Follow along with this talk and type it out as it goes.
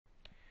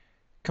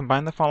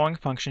Combine the following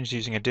functions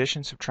using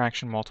addition,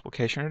 subtraction,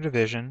 multiplication, or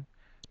division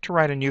to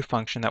write a new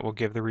function that will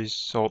give the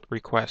result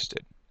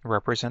requested.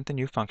 Represent the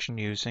new function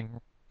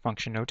using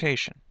function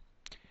notation.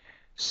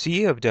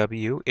 C of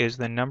W is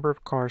the number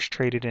of cars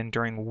traded in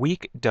during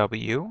week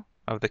W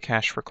of the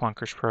Cash for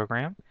Clunkers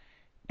program.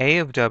 A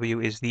of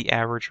W is the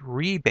average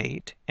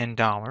rebate in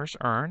dollars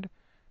earned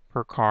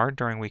per car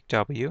during week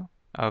W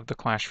of the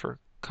Cash for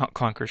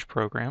Clunkers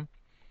program.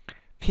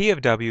 P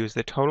of W is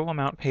the total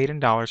amount paid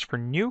in dollars for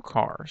new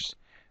cars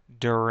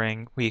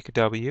during week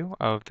W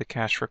of the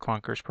Cash for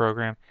Clunkers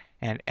program,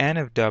 and N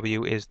of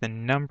W is the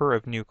number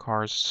of new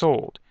cars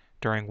sold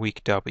during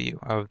week W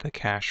of the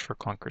Cash for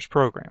Clunkers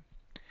program.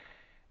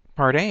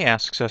 Part A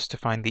asks us to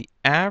find the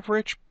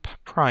average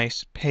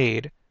price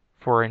paid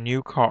for a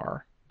new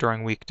car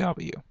during week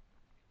W.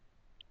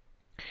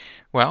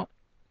 Well,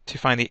 to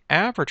find the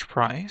average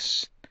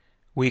price,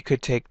 we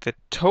could take the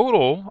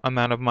total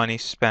amount of money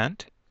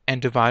spent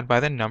and divide by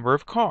the number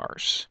of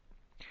cars.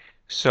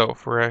 So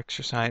for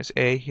exercise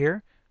A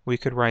here, we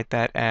could write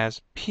that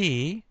as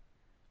P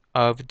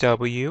of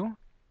W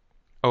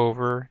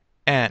over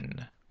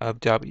N of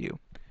W.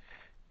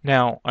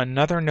 Now,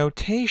 another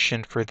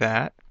notation for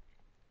that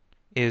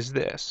is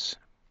this,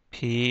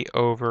 P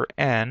over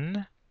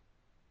N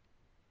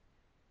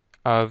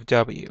of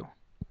W.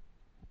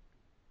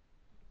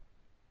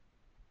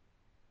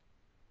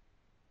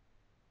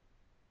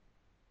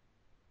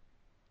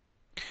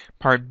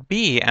 Part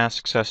B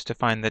asks us to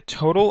find the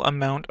total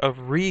amount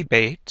of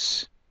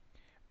rebates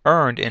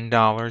earned in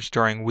dollars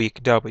during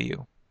week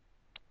W.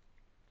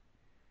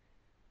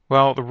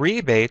 Well, the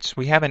rebates,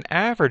 we have an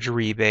average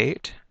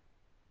rebate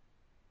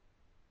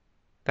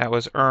that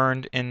was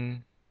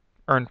earned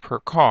per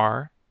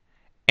car,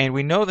 and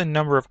we know the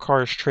number of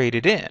cars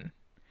traded in.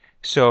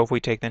 So if we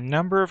take the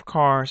number of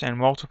cars and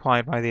multiply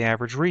it by the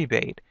average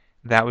rebate,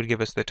 that would give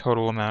us the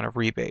total amount of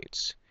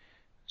rebates.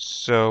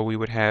 So we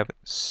would have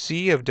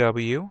C of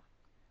W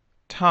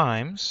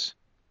times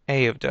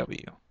A of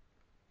W,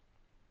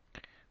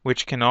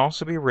 which can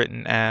also be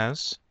written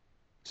as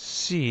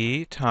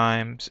C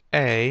times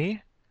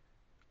A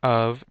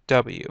of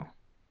W.